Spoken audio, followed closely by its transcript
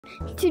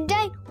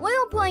Today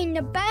we're playing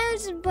the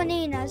Battles of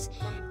Bananas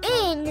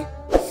in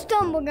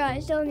Stumble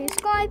Guys. So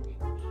subscribe,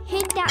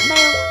 hit that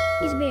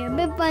bell, give me a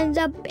big thumbs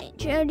up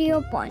and share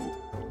your fun.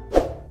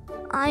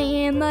 I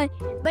am a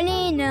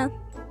banana.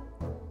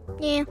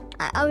 Yeah,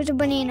 I was a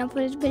banana for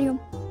this video.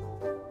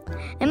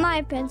 In my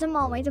opinion, I'm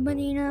always a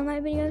banana in my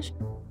videos.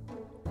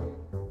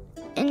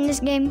 In this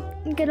game,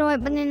 you get all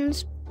right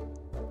bananas,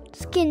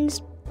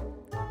 skins.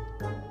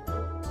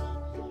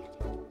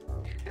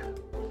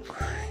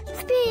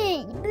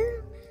 Spin.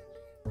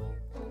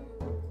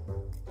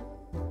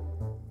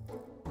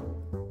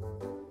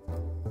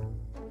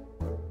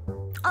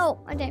 Oh,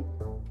 okay.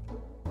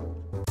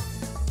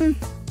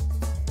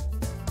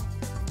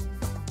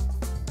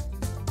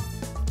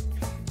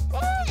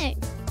 Hey.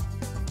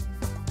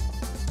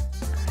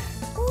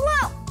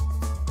 Whoa!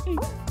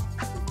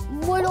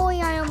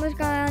 Literally, I almost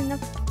got on the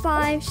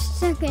 5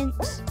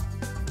 seconds.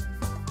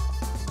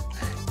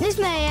 This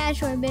may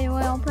actually be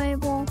well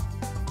playable.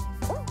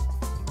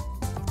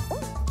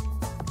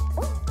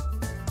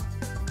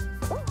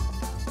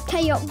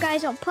 Okay, you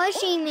guys are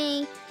pushing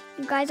me.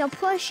 You guys are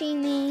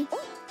pushing me.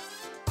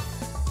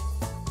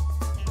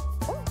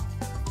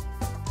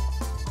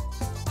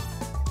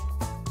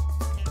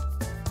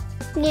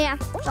 Yeah,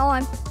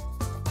 sorry.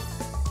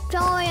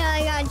 Sorry,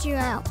 I got you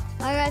out.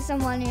 I got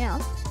someone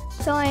else.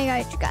 Sorry,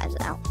 I got you guys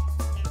out.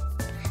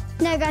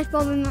 That guy's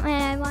probably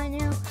mad right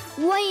now.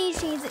 Wait,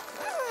 she's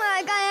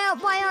I got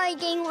out by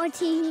hiking or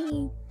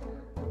TV.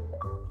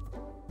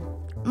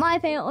 My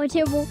favorite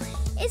table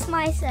is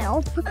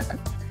myself.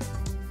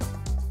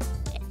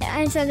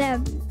 I said that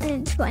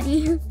it's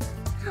funny.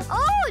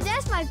 Oh,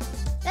 that's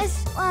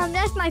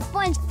my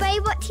friend's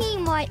favorite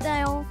team right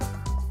there.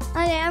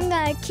 Okay, I'm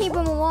gonna keep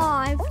him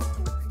alive.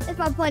 That's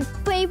my friend's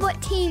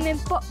favorite team in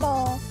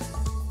football.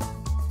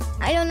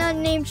 I don't know the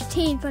name of the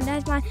team, but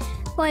that's my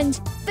friend's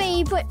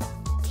favorite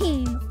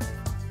team.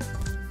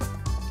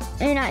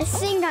 And I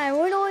think I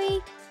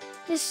literally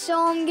just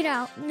saw him get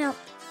out. No,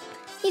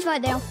 he's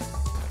right there.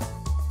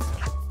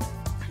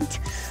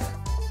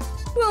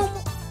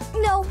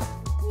 No.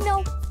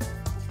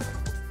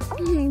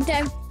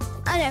 Okay.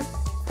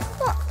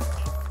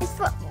 It's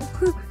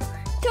football.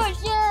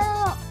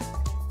 Touchdown!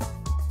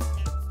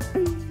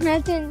 I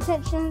didn't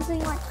touch something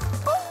like,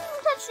 oh,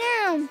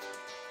 touchdown!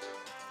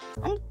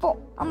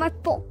 I'm at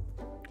full.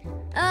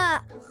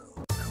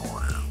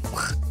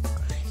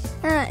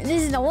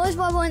 This is the worst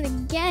level in the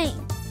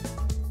game.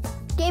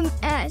 Game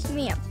asked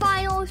me at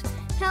finals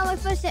how I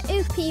supposed to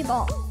oof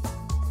people.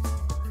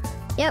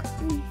 Yep.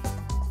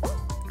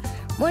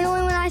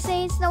 Literally when I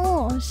say it's the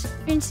worst,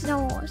 it's the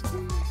worst.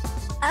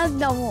 Of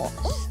the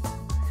worst.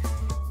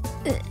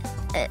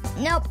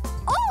 Nope.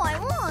 Oh, I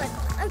won!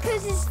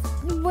 Because it's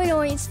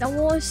the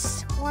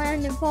worst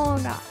one in Fall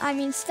Guys. I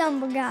mean,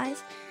 Stumble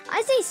Guys.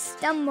 I say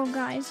Stumble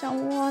Guys a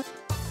lot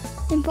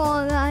in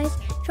Fall Guys.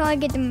 Try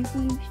to get them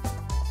confused.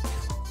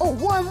 Oh,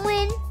 one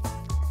win.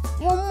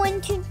 1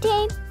 win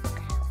today.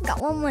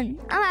 Got 1 win.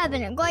 I'm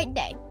having a great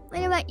day.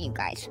 What about you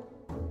guys?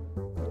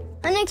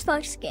 An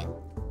Xbox skin.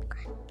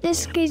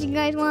 Just in case you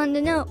guys wanted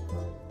to know.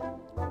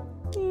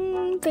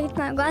 Fix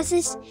my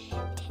glasses.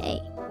 Hey,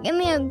 give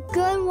me a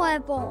good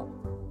level.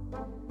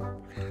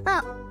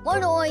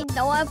 Literally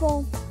the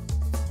level.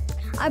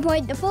 I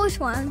played the first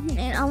one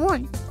and I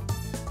won.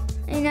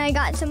 And I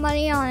got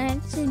somebody on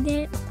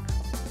accident.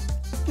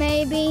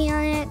 Maybe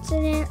on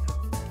accident.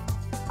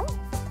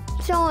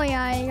 Sorry,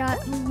 I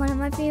got one of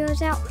my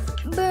viewers out.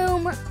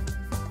 Boom.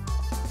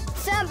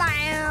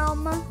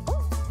 Sabam.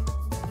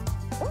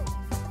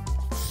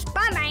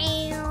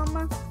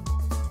 Spam.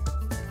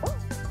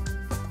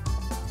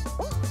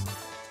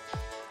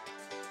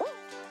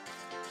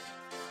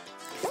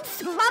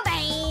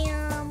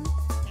 Bam!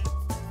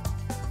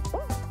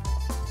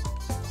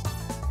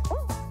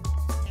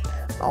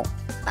 Oh,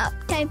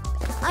 okay.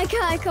 I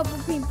got a couple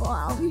people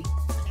out.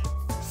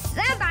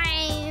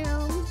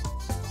 Bam!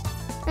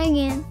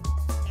 Again.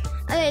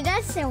 Okay,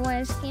 that's the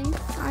worst skin.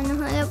 I don't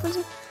know how that was.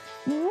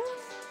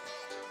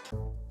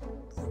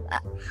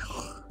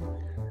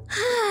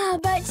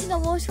 Back to the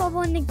worst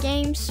level in the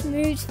game.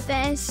 Smooth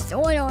fest.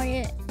 What are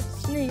you?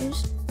 Smooth.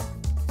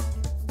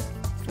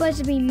 Supposed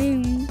to be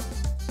moon.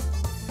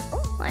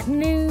 Like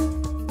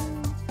moon.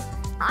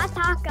 I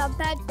talk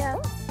about the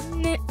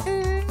moon.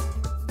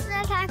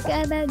 I talk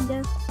about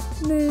the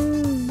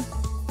moon.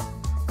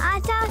 I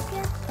talk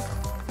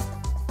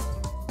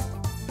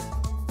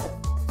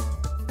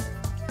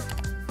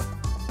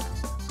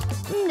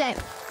no.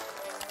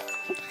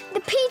 The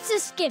pizza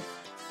skin.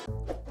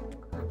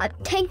 I'll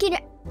take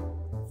it.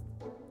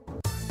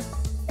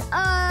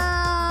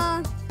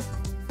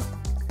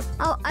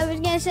 I was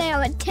gonna say I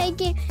would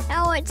take it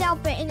out of its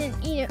outfit and then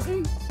eat it.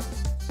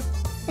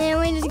 And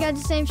we just got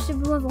the same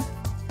stupid level.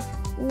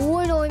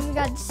 Literally, we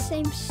got the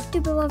same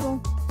stupid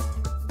level.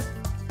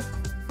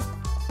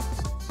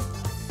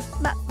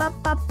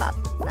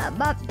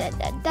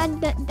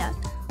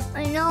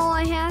 I know all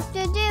I have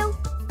to do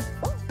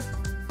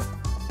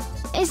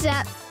is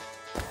that,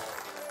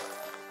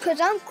 because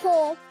I'm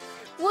cool,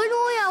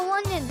 literally I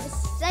won in the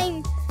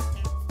same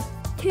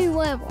 2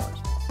 levels.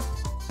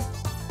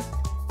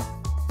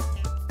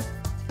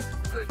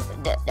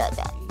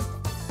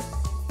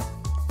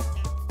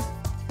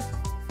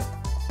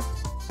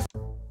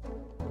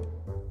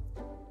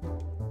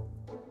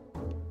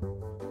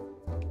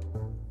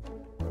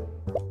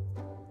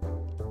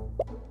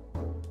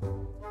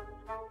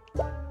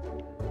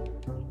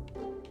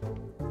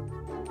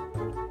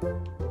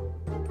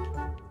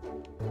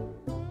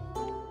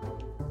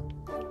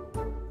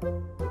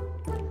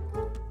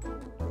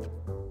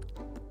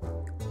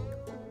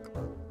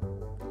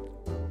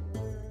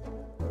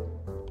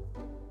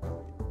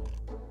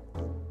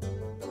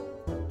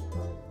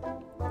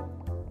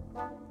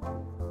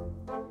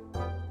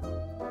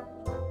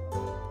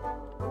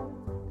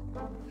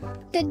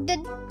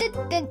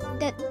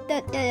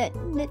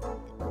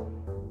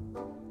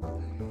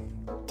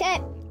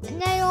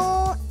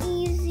 Little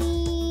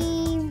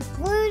easy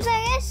blues,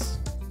 I guess.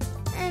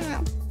 I don't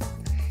know.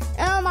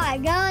 Oh my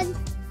god.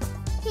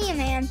 Hey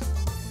man.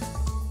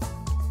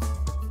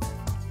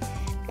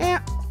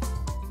 Yeah.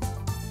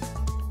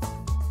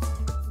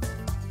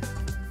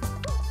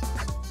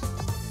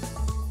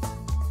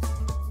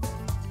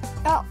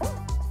 Oh,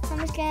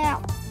 let's get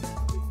out.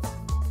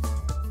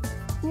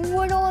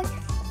 What do I?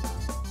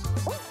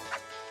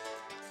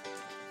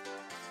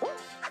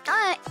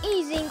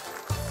 Easy.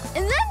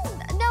 And then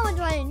that was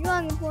what I was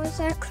drawing for a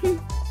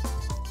second.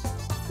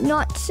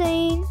 Not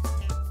saying.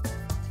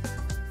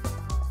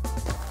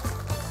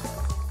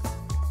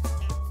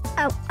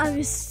 Oh, I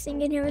was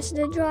thinking it was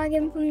the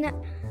dragon from that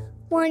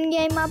one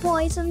game I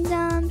play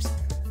sometimes.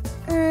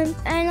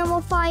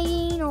 Animal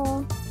fighting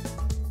or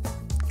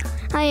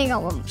I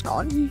forgot what it's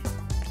called. Okay,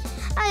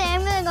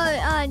 I'm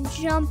gonna go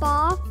jump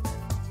off.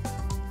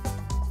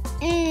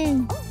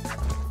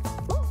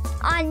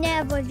 I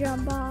never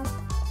jump off.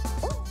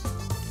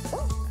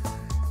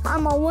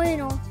 I'm a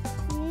winner,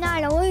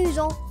 not a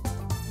loser.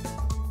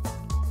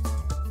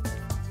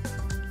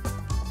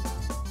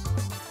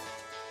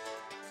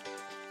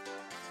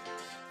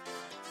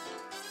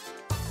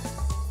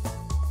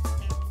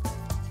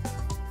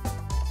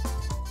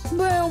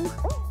 Boom.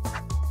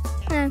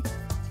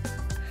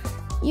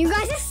 You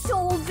guys are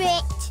so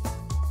big.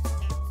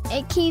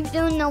 It keeps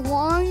doing the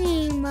long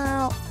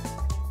emote.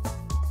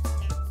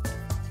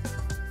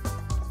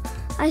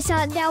 I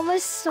thought that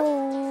was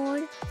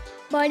sword,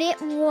 but it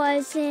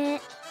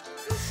wasn't.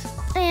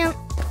 And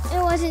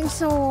it wasn't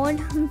sword.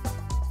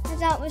 I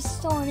thought it was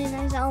sword and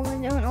I thought it was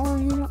doing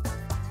long emote.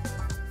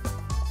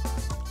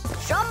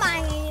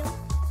 Somebody.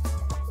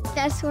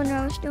 That's what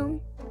I was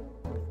doing.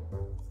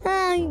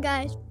 You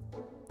guys.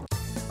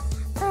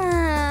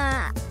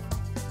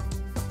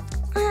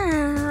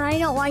 I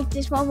don't like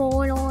this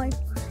bubble at all. Is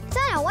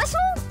that a whistle?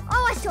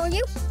 I whistle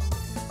you.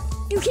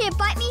 You can't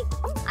fight me.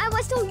 I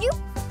whistle you.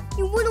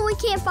 You literally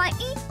can't fight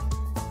me.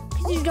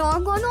 Cause your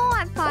dog are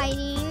not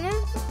fighting.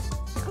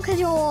 Cause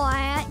you're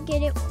white.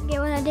 Get it? Get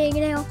what I did?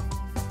 Get it?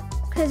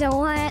 Cause they're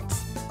white.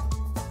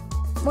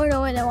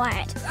 Literally the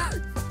white.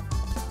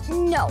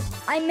 No,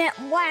 I meant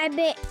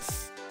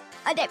rabbits.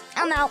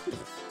 I'm out.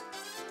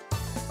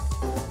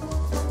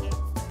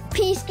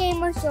 Peace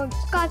gamers, so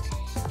subscribe,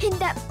 hit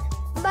that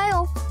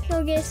bell,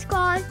 so get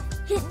subscribed,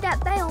 hit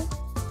that bell,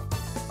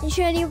 and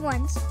share your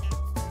ones.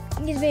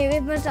 Give me a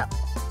big thumbs up.